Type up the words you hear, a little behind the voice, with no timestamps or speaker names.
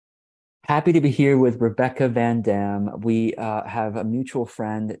Happy to be here with Rebecca Van Dam. We have a mutual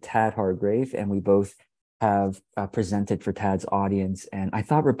friend, Tad Hargrave, and we both have presented for Tad's audience. And I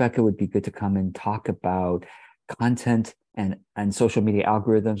thought Rebecca would be good to come and talk about content and social media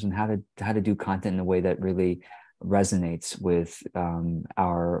algorithms and how to do content in a way that really resonates with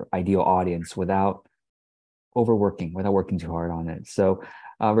our ideal audience without overworking, without working too hard on it. So,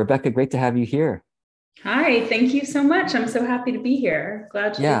 Rebecca, great to have you here. Hi, thank you so much. I'm so happy to be here.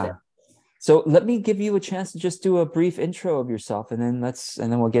 Glad to do this. Yeah. So let me give you a chance to just do a brief intro of yourself and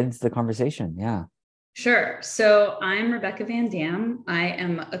then we'll get into the conversation. Yeah. Sure. So I'm Rebecca Van Dam. I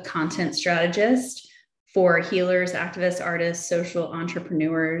am a content strategist for healers, activists, artists, social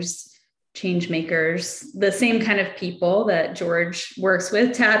entrepreneurs, change makers, the same kind of people that George works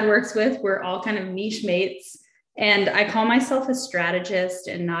with, Tad works with. We're all kind of niche mates. And I call myself a strategist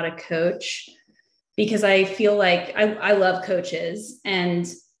and not a coach because I feel like I love coaches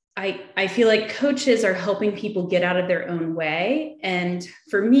and I feel like coaches are helping people get out of their own way. And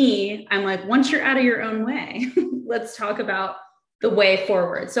for me, I'm like, once you're out of your own way, let's talk about the way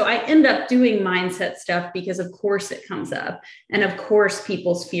forward. So I end up doing mindset stuff because, of course, it comes up. And of course,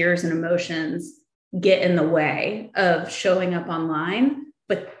 people's fears and emotions get in the way of showing up online.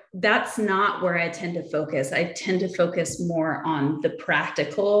 But that's not where I tend to focus. I tend to focus more on the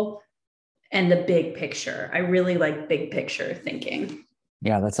practical and the big picture. I really like big picture thinking.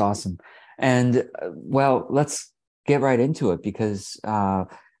 Yeah, that's awesome. And well, let's get right into it because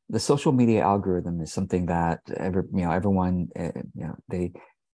the social media algorithm is something that everyone they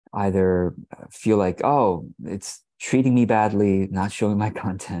either feel like, oh, it's treating me badly, not showing my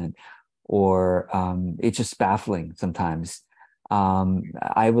content, or it's just baffling sometimes.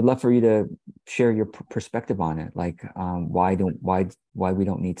 I would love for you to share your perspective on it, like why we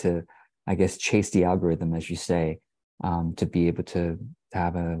don't need to, I guess, chase the algorithm, as you say, to be able to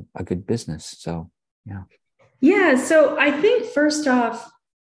have a good business. So, yeah. Yeah. So I think first off,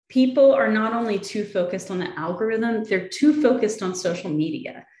 people are not only too focused on the algorithm, they're too focused on social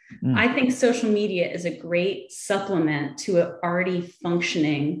media. Mm, I think social media is a great supplement to an already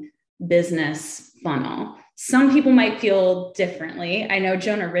functioning business funnel. Some people might feel differently. I know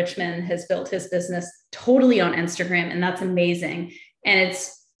Jonah Richman has built his business totally on Instagram, and that's amazing. And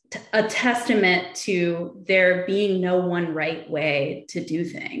it's a testament to there being no one right way to do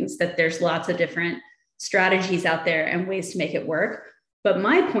things, that there's lots of different strategies out there and ways to make it work. But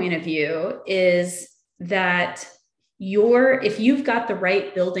my point of view is that if you've got the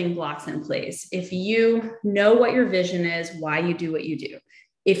right building blocks in place, if you know what your vision is, why you do what you do,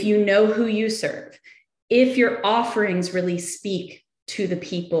 if you know who you serve, if your offerings really speak to the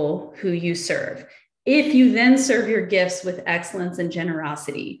people who you serve, if you then serve your gifts with excellence and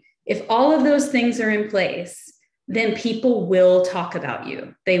generosity, if all of those things are in place, then people will talk about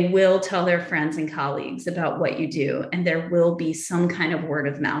you. They will tell their friends and colleagues about what you do, and there will be some kind of word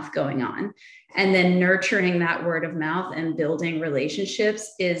of mouth going on. And then nurturing that word of mouth and building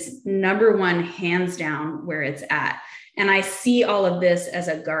relationships is number one, hands down, where it's at. And I see all of this as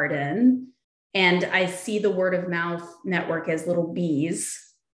a garden, and I see the word of mouth network as little bees,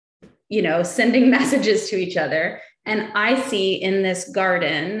 sending messages to each other. And I see in this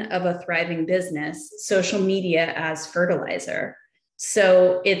garden of a thriving business, social media as fertilizer.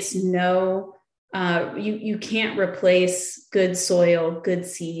 So it's you can't replace good soil, good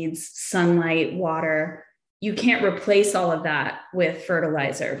seeds, sunlight, water. You can't replace all of that with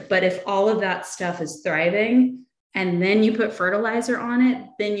fertilizer. But if all of that stuff is thriving and then you put fertilizer on it,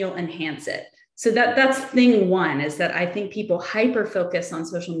 then you'll enhance it. So that's thing one, is that I think people hyper focus on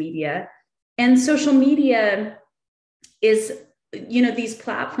social media, and social media is, these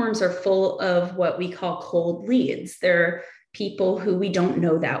platforms are full of what we call cold leads. They're people who we don't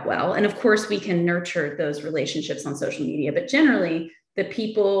know that well. And of course, we can nurture those relationships on social media, but generally, the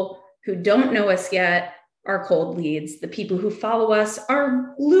people who don't know us yet are cold leads. The people who follow us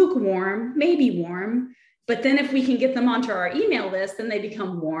are lukewarm, maybe warm. But then if we can get them onto our email list, then they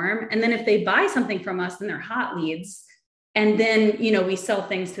become warm. And then if they buy something from us, then they're hot leads. And then, we sell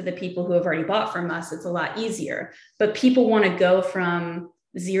things to the people who have already bought from us. It's a lot easier. But people want to go from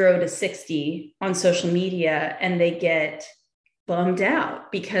 0 to 60 on social media, and they get bummed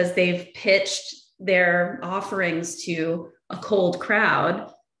out because they've pitched their offerings to a cold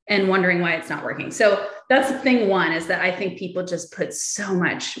crowd and wondering why it's not working. So that's thing one, is that I think people just put so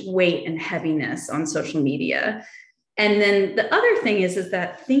much weight and heaviness on social media. And then the other thing is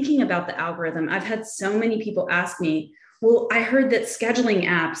that thinking about the algorithm, I've had so many people ask me, well, I heard that scheduling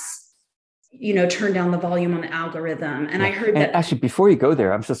apps, turn down the volume on the algorithm. And I Yeah. heard And that. actually, before you go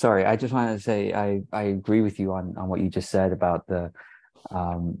there, I'm so sorry. I just wanted to say I agree with you on what you just said about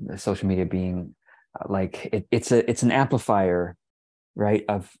Social media being like it's an amplifier, right,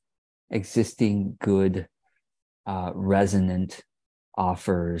 of existing good resonant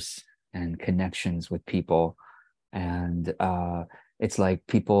offers and connections with people. And it's like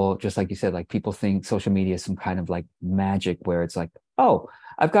people, just like you said, like people think social media is some kind of like magic where it's like, oh,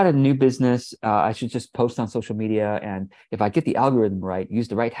 I've got a new business. I should just post on social media. And if I get the algorithm right, use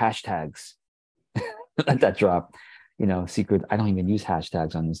the right hashtags, let that drop. Secret. I don't even use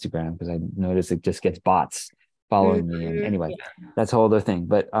hashtags on Instagram because I notice it just gets bots following me. And Mhm. anyway, that's a whole other thing.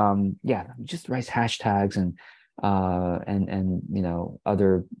 But yeah, just write hashtags and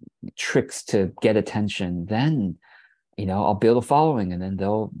other tricks to get attention. Then I'll build a following, and then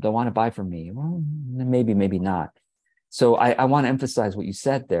they'll want to buy from me. Well, maybe not. So I want to emphasize what you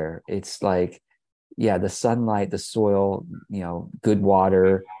said there. It's like, yeah, the sunlight, the soil, good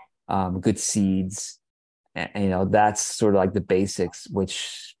water, good seeds, that's sort of like the basics,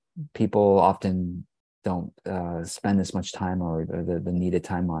 which people often don't spend as much time or the needed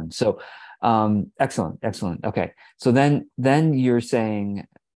time on. So excellent. Okay. So then you're saying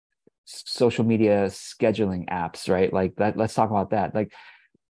social media scheduling apps, right? Like that, let's talk about that. Like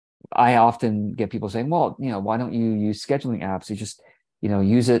I often get people saying, well, why don't you use scheduling apps? You just,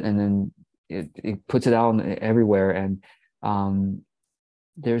 use it, and then it puts it out everywhere. And um,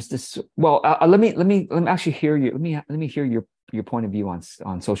 there's this. Well, let me actually hear you. Let me hear your point of view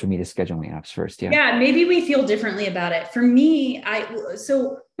on social media scheduling apps first. Yeah. Yeah, maybe we feel differently about it. For me,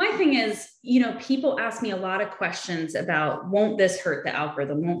 so my thing is, people ask me a lot of questions about, won't this hurt the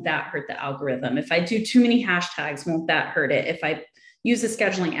algorithm? Won't that hurt the algorithm? If I do too many hashtags, won't that hurt it? If I use a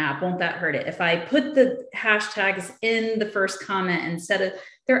scheduling app, won't that hurt it? If I put the hashtags in the first comment instead of,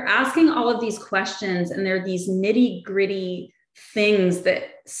 they're asking all of these questions, and they're these nitty gritty things that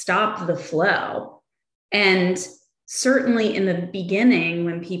stop the flow. And certainly in the beginning,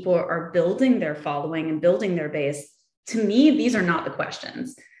 when people are building their following and building their base, to me, these are not the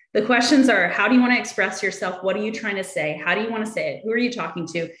questions. The questions are, how do you want to express yourself? What are you trying to say? How do you want to say it? Who are you talking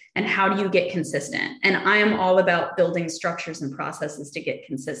to? And how do you get consistent? And I am all about building structures and processes to get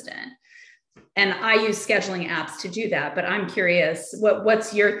consistent. And I use scheduling apps to do that. But I'm curious,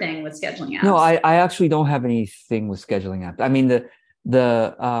 what's your thing with scheduling No, apps? I actually don't have anything with scheduling apps. I mean,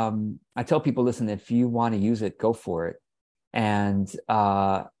 I tell people, listen, if you want to use it, go for it. And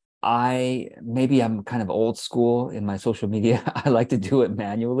I'm kind of old school in my social media. I like to do it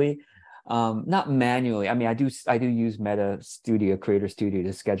manually. Not manually. I mean, I do use Meta Studio, Creator Studio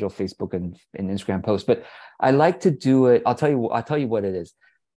to schedule Facebook and Instagram posts, but I like to do it. I'll tell you what it is.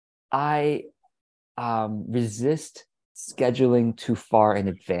 I resist scheduling too far in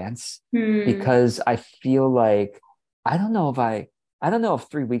advance Hmm. because I feel like I don't know if I don't know if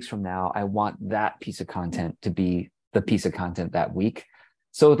 3 weeks from now I want that piece of content to be the piece of content that week.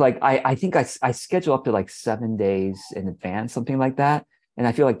 So like I think I schedule up to like 7 days in advance, something like that. And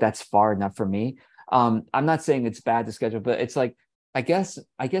I feel like that's far enough for me. I'm not saying it's bad to schedule, but it's like I guess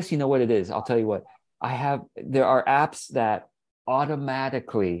you know what it is. I'll tell you what. There are apps that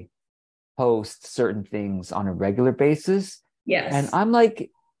automatically post certain things on a regular basis. And Yes. I'm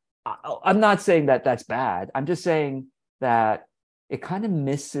like, I'm not saying that that's bad. I'm just saying that it kind of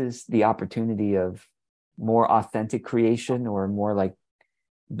misses the opportunity of more authentic creation or more like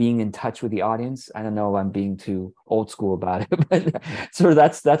being in touch with the audience. I don't know if I'm being too old school about it, but sort of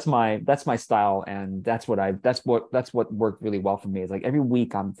that's my style, and that's what worked really well for me. Is like every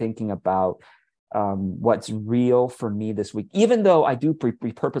week I'm thinking about what's real for me this week. Even though I do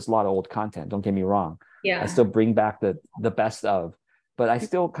repurpose a lot of old content, don't get me wrong, I Yeah. still bring back the best of, but I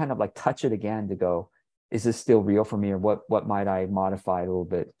still kind of like touch it again to go, is this still real for me, or what might I modify a little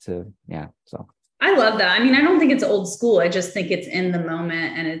bit to, yeah. So I love that. I mean, I don't think it's old school. I just think it's in the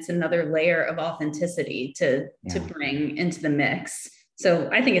moment, and it's another layer of authenticity to yeah, bring into the mix. So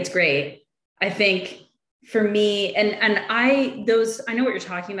I think it's great. I think for me, and I know what you're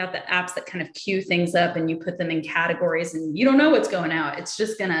talking about, the apps that kind of queue things up and you put them in categories and you don't know what's going out. It's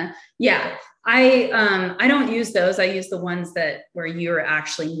just gonna, yeah. I don't use those. I use the ones that where you're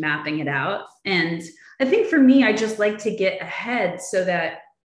actually mapping it out. And I think for me, I just like to get ahead so that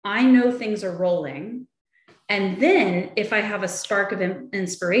I know things are rolling. And then if I have a spark of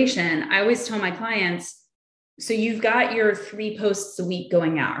inspiration, I always tell my clients, so you've got your 3 posts a week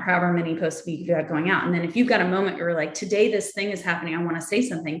going out, or however many posts a week you got going out. And then if you've got a moment where you're like, today this thing is happening, I want to say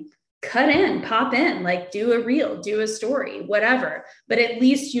something, cut in, pop in, like do a reel, do a story, whatever. But at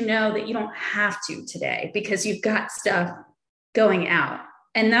least you know that you don't have to today because you've got stuff going out.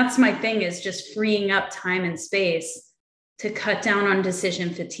 And that's my thing, is just freeing up time and space to cut down on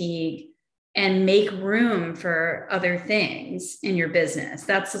decision fatigue, and make room for other things in your business.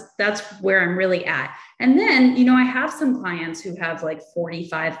 That's where I'm really at. And then, I have some clients who have like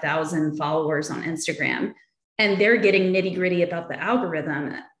 45,000 followers on Instagram, and they're getting nitty-gritty about the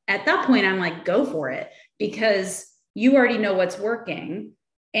algorithm. At that point, I'm like, go for it, because you already know what's working,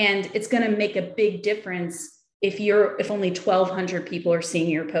 and it's going to make a big difference if only 1,200 people are seeing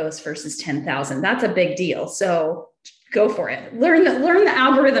your post versus 10,000. That's a big deal. So go for it. Learn the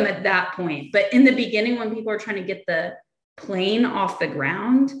algorithm at that point. But in the beginning, when people are trying to get the plane off the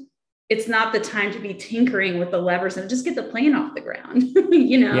ground, it's not the time to be tinkering with the levers and just get the plane off the ground.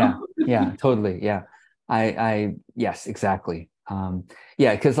 Yeah, yeah, totally. Yeah. Yes, exactly.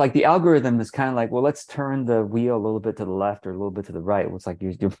 Yeah, because like the algorithm is kind of like, well, let's turn the wheel a little bit to the left or a little bit to the right. Well, it's like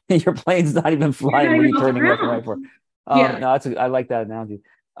your plane's not even flying. What are you turning left and right for? Yeah. No, I like that analogy.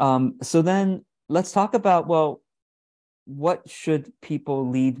 So then let's talk about, well, what should people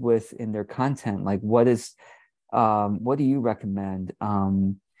lead with in their content? Like what do you recommend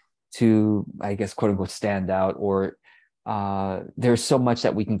to, I guess, quote unquote, stand out? Or there's so much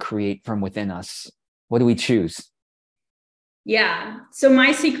that we can create from within us. What do we choose? Yeah. So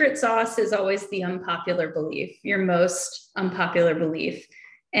my secret sauce is always the unpopular belief, your most unpopular belief.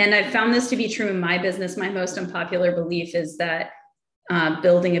 And I've found this to be true in my business. My most unpopular belief is that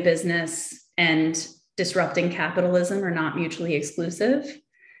building a business and disrupting capitalism are not mutually exclusive.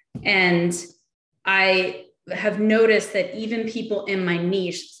 And I have noticed that even people in my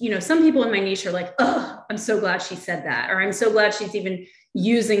niche, some people in my niche are like, oh, I'm so glad she said that, or I'm so glad she's even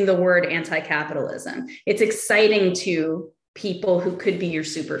using the word anti-capitalism. It's exciting to people who could be your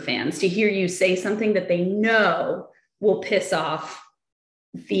super fans to hear you say something that they know will piss off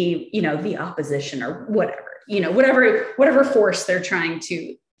the opposition, or whatever force they're trying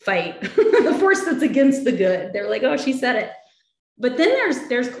to fight, the force that's against the good. They're like, oh, she said it. But then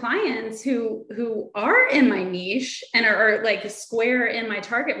there's clients who are in my niche and are like square in my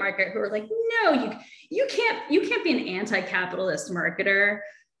target market, who are like, no, you can't be an anti-capitalist marketer.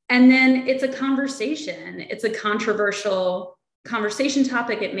 And then it's a conversation. It's a controversial conversation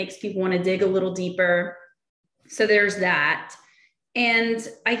topic. It makes people want to dig a little deeper. So there's that. And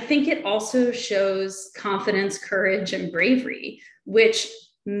I think it also shows confidence, courage, and bravery, which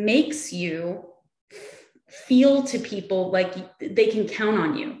makes you feel to people like they can count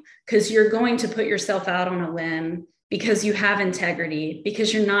on you, because you're going to put yourself out on a limb, because you have integrity,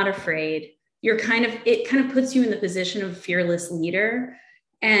 because you're not afraid. It kind of puts you in the position of fearless leader.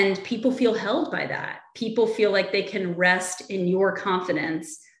 And people feel held by that. People feel like they can rest in your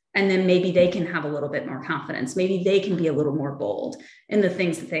confidence, and then maybe they can have a little bit more confidence. Maybe they can be a little more bold in the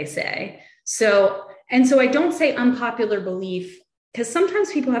things that they say. So I don't say unpopular belief, because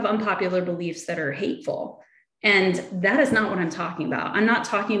sometimes people have unpopular beliefs that are hateful. And that is not what I'm talking about. I'm not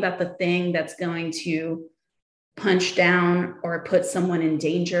talking about the thing that's going to punch down or put someone in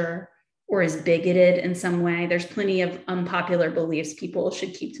danger or is bigoted in some way. There's plenty of unpopular beliefs people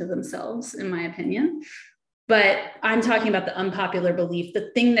should keep to themselves, in my opinion. But I'm talking about the unpopular belief,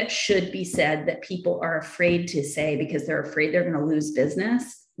 the thing that should be said that people are afraid to say because they're afraid they're going to lose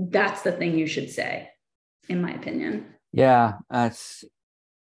business. That's the thing you should say, in my opinion. Yeah, that's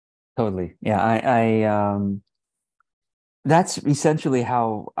totally. Yeah, that's essentially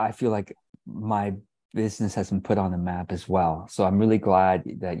how I feel like my business has been put on the map as well. So I'm really glad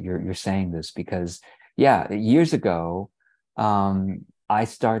that you're saying this, because yeah, years ago, I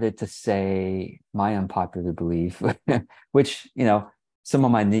started to say my unpopular belief, which, some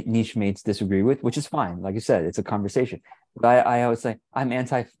of my niche mates disagree with, which is fine. Like you said, it's a conversation. But I always say,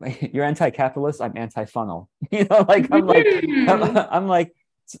 you're anti-capitalist, I'm anti-funnel. I'm like,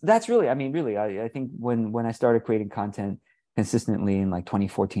 that's really, I mean, really, I think when I started creating content consistently in like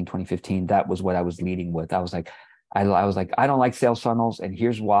 2014, 2015, that was what I was leading with. I was like, I don't like sales funnels, and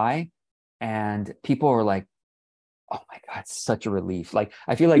here's why. And people are like, oh my God, it's such a relief. Like,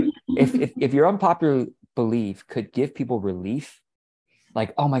 I feel like if your unpopular belief could give people relief,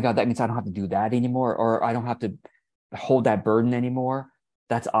 like, oh my God, that means I don't have to do that anymore, or I don't have to hold that burden anymore.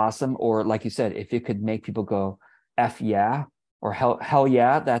 That's awesome. Or like you said, if it could make people go, F yeah, or hell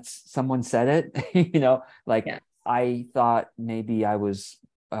yeah, that's someone said it, like Yeah. I thought maybe I was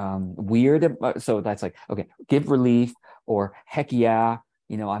weird. So that's like, okay, give relief, or heck yeah,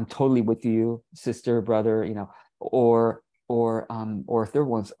 I'm totally with you, sister, brother, or if there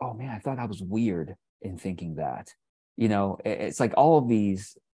was, oh man, I thought I was weird in thinking that. It's like all of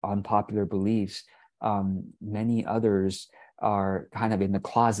these unpopular beliefs, many others are kind of in the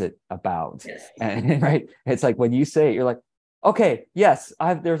closet about. Yes. And right, it's like when you say it, you're like, okay, yes,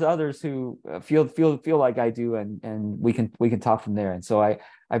 there's others who feel like I do, and we can talk from there. And so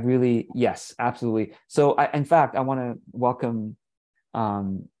I really, yes, absolutely. So in fact, I want to welcome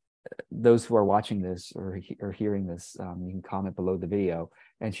um, those who are watching this or hearing this. You can comment below the video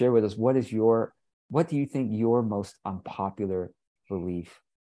and share with us what do you think your most unpopular belief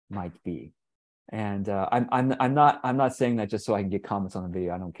might be? And I'm not saying that just so I can get comments on the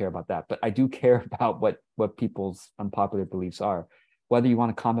video. I don't care about that, but I do care about what people's unpopular beliefs are. Whether you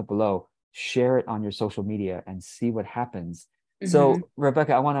want to comment below, share it on your social media and see what happens. Mm-hmm. So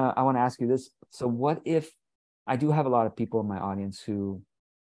Rebecca, I want to ask you this. So what if I do have a lot of people in my audience who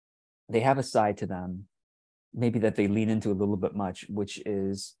they have a side to them, maybe that they lean into a little bit much, which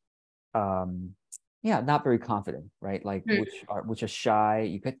is um yeah, not very confident, right? Like which are shy.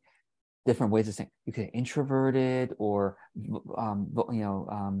 You could different ways of saying you could introverted or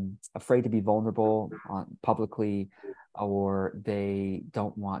afraid to be vulnerable publicly, or they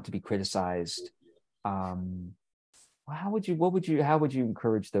don't want to be criticized. um how would you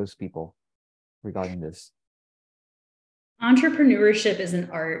encourage those people regarding this? Entrepreneurship is an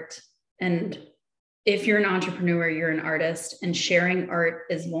art. And if you're an entrepreneur, you're an artist, and sharing art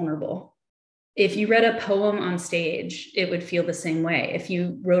is vulnerable. If you read a poem on stage, it would feel the same way. If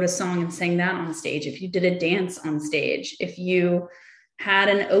you wrote a song and sang that on stage, if you did a dance on stage, if you had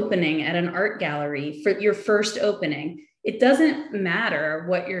an opening at an art gallery for your first opening, it doesn't matter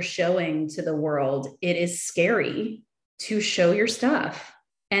what you're showing to the world. It is scary to show your stuff,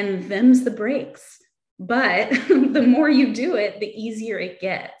 and them's the breaks. But the more you do it, the easier it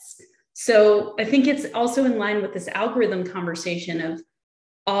gets. So I think it's also in line with this algorithm conversation of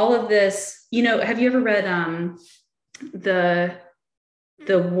all of this. Have you ever read the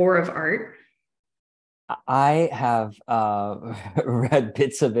War of Art? I have read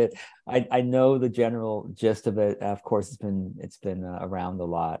bits of it. I know the general gist of it. Of course, it's been around a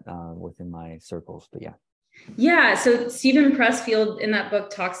lot within my circles. But yeah. Yeah. So Stephen Pressfield in that book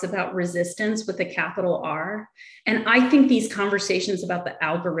talks about resistance with a capital R. And I think these conversations about the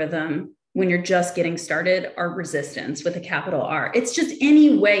algorithm when you're just getting started are resistance with a capital R. It's just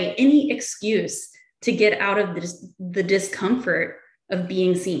any way, any excuse to get out of the discomfort of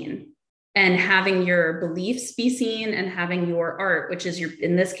being seen and having your beliefs be seen and having your art, which is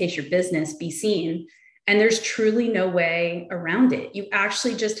in this case, your business, be seen. And there's truly no way around it. You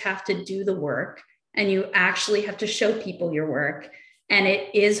actually just have to do the work, and you actually have to show people your work. And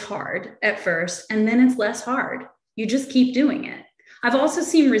it is hard at first, and then it's less hard. You just keep doing it. I've also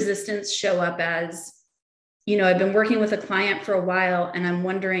seen resistance show up as, I've been working with a client for a while and I'm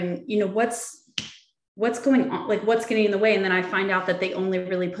wondering, what's going on, like what's getting in the way. And then I find out that they only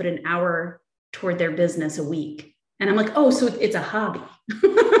really put an hour toward their business a week. And I'm like, oh, so it's a hobby.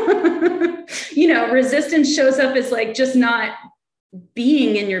 Resistance shows up as like just not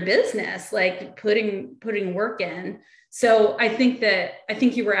being in your business, like putting work in. So I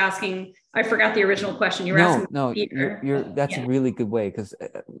think you were asking, I forgot the original question. You were asking. No, you're that's a really good way, because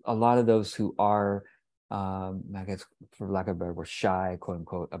a lot of those who are I guess for lack of a better word, shy, quote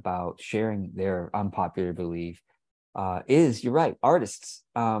unquote, about sharing their unpopular belief is, you're right, artists.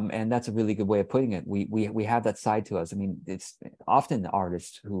 And that's a really good way of putting it. We have that side to us. I mean, it's often the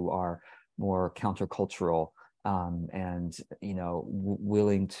artists who are more countercultural, and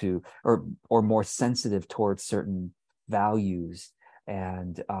willing to, or more sensitive towards certain values,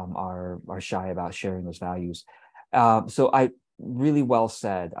 and are shy about sharing those values. So I really well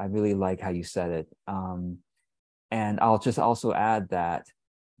said. I really like how you said it. And I'll just also add that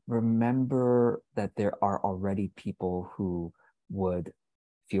remember that there are already people who would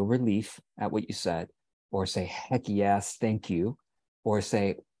feel relief at what you said, or say, heck yes, thank you, or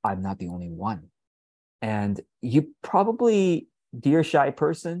say, I'm not the only one. And you probably, dear shy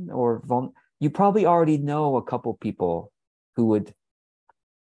person, you probably already know a couple people who would,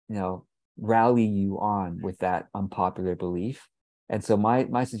 rally you on with that unpopular belief. And so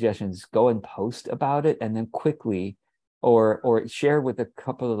my suggestion is go and post about it, and then quickly, or share with a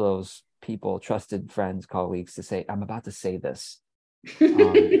couple of those people, trusted friends, colleagues, to say, I'm about to say this,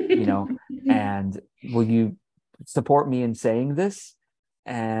 and will you support me in saying this?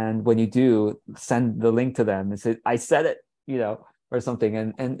 And when you do, send the link to them and say, I said it, or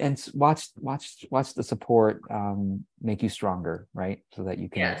something, and watch the support make you stronger, right? So that you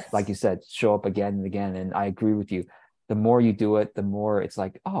can, like Yes. you said, show up again and again. And I agree with you. The more you do it, the more it's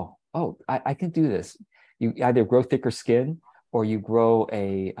like, I can do this. You either grow thicker skin, or you grow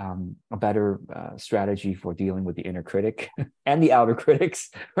a better strategy for dealing with the inner critic and the outer critics,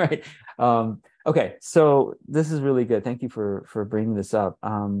 right? Okay, so this is really good. Thank you for bringing this up.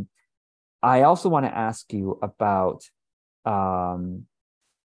 I also want to ask you about, um,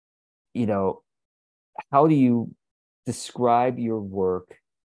 how do you describe your work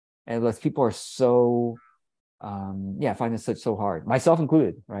And less people are so yeah, I find it so hard, myself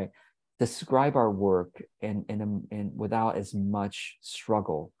included, right? Describe our work in without as much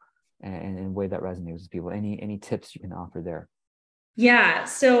struggle and in a way that resonates with people. Any tips you can offer there? Yeah.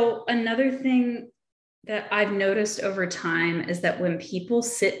 So another thing that I've noticed over time is that when people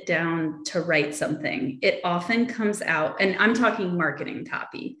sit down to write something, it often comes out, and I'm talking marketing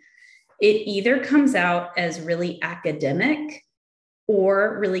copy, it either comes out as really academic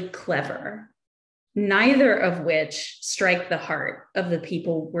or really clever, neither of which strike the heart of the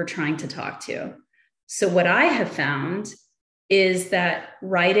people we're trying to talk to. So, what I have found is that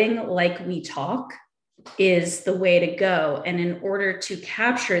writing like we talk is the way to go. And in order to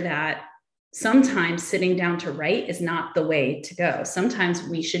capture that, sometimes sitting down to write is not the way to go. Sometimes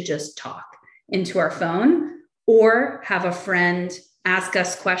we should just talk into our phone or have a friend ask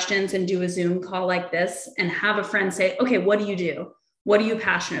us questions and do a Zoom call like this and have a friend say, okay, what do you do? What are you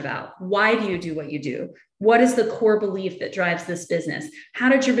passionate about? Why do you do what you do? What is the core belief that drives this business? How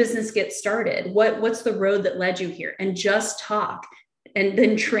did your business get started? What's the road that led you here? And just talk and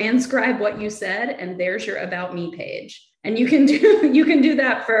then transcribe what you said, and there's your about me page. And you can do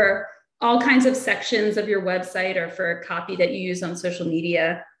that for all kinds of sections of your website or for a copy that you use on social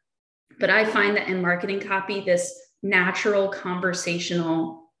media. But I find that in marketing copy, this natural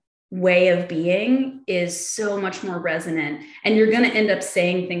conversational way of being is so much more resonant, and you're going to end up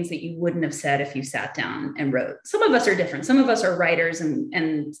saying things that you wouldn't have said if you sat down and wrote. Some of us are different. Some of us are writers,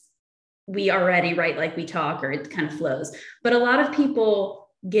 and we already write like we talk, or it kind of flows. But a lot of people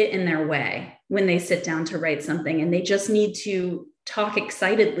get in their way when they sit down to write something, and they just need to talk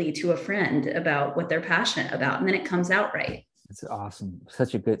excitedly to a friend about what they're passionate about, and then it comes out right. It's awesome.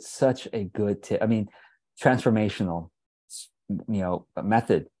 Such a good tip. I mean, transformational,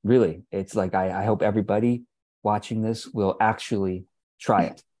 method. Really, it's like I hope everybody watching this will actually try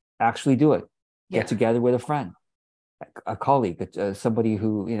it, actually do it. Get Yeah. together with a friend, a colleague, somebody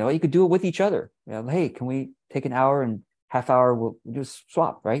who you could do it with each other. Hey, can we take an hour and half hour? We'll just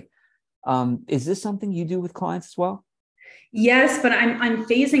swap, right? Is this something you do with clients as well? Yes, but I'm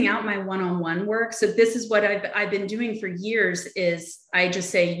phasing out my one-on-one work. So this is what I've been doing for years is I just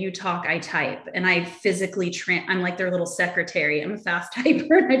say you talk, I type, and I physically I'm like their little secretary. I'm a fast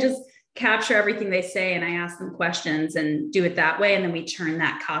typer, and I just capture everything they say and I ask them questions and do it that way, and then we turn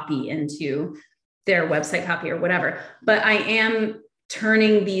that copy into their website copy or whatever. But I am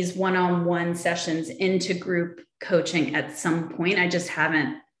turning these one-on-one sessions into group coaching at some point. I just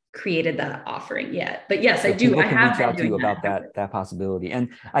haven't created that offering yet. But yes, I So do. people I can have reach been out to doing you that. about that possibility. And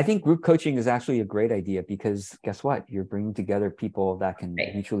I think group coaching is actually a great idea because guess what? You're bringing together people that can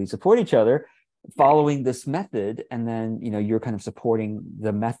Right. mutually support each other Right. following this method. And then, you're kind of supporting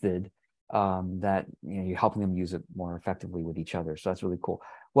the method that, you're helping them use it more effectively with each other. So that's really cool.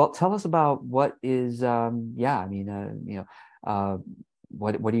 Well, tell us about what is, uh,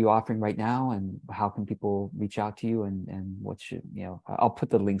 what are you offering right now and how can people reach out to you and what should, I'll put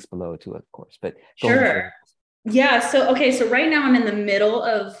the links below too, of course, but go ahead and Sure. share. Yeah. So okay. So right now I'm in the middle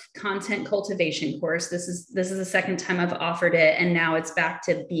of content cultivation course. This is the second time I've offered it, and now it's back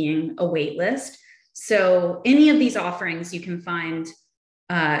to being a wait list. So any of these offerings you can find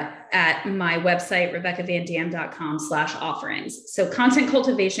at my website, RebeccaVanDam.com/offerings. So content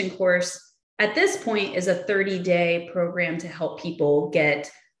cultivation course at this point is a 30-day program to help people get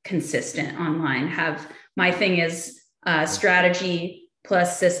consistent online. My thing is strategy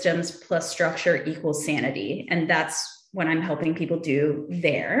plus systems plus structure equals sanity. And that's what I'm helping people do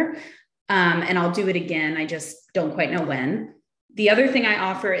there. And I'll do it again. I just don't quite know when. The other thing I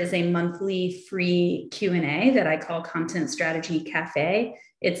offer is a monthly free Q&A that I call Content Strategy Cafe.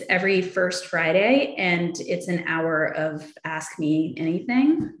 It's every first Friday, and it's an hour of Ask Me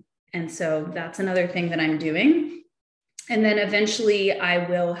Anything. And so that's another thing that I'm doing. And then eventually I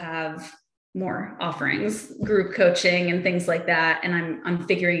will have more offerings, group coaching and things like that. And I'm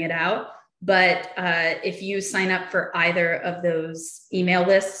figuring it out. But if you sign up for either of those email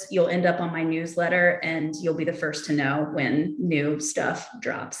lists, you'll end up on my newsletter and you'll be the first to know when new stuff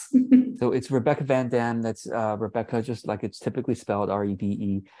drops. So it's Rebecca Van Dam. That's Rebecca, just like it's typically spelled,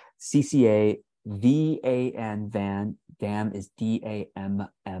 RebeccaVan. Van Dam is DAMM.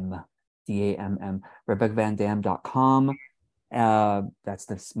 DAMM. RebeccaVanDam.com. That's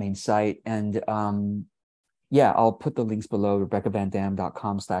the main site. And yeah, I'll put the links below.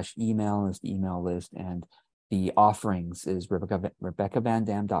 RebeccaVanDam.com/email is the email list. And the offerings is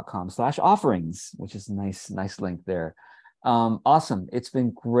RebeccaVanDam.com/offerings, which is a nice link there. Awesome. It's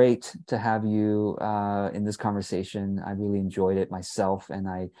been great to have you in this conversation. I really enjoyed it myself. And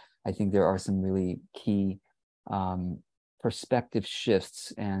I think there are some really key perspective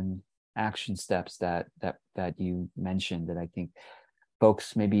shifts and action steps that you mentioned, that I think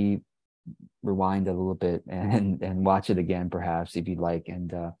folks maybe rewind a little bit and watch it again, perhaps, if you'd like,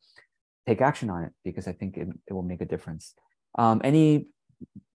 and take action on it, because I think it will make a difference. Any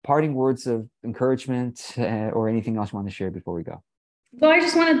parting words of encouragement or anything else you want to share before we go? Well, I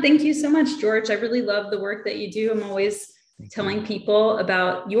just want to thank you so much, George. I really love the work that you do. I'm always Thank telling you. people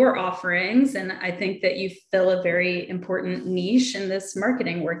about your offerings, and I think that you fill a very important niche in this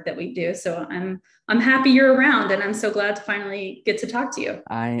marketing work that we do. So I'm happy you're around, and I'm so glad to finally get to talk to you.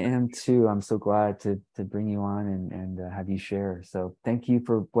 I am too. I'm so glad to bring you on and have you share. So thank you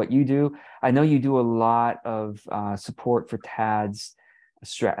for what you do. I know you do a lot of support for Tad's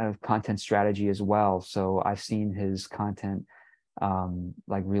content strategy as well. So I've seen his content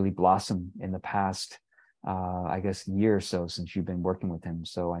like really blossom in the past, I guess, year or so since you've been working with him.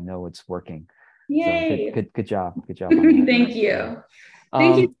 So I know it's working. So Yay. good job on that. Thank Yeah. you.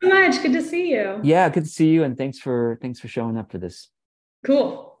 Thank you Um, so much. Good to see you. yeah, good to see you, and thanks for showing up for this.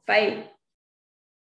 Cool. Bye.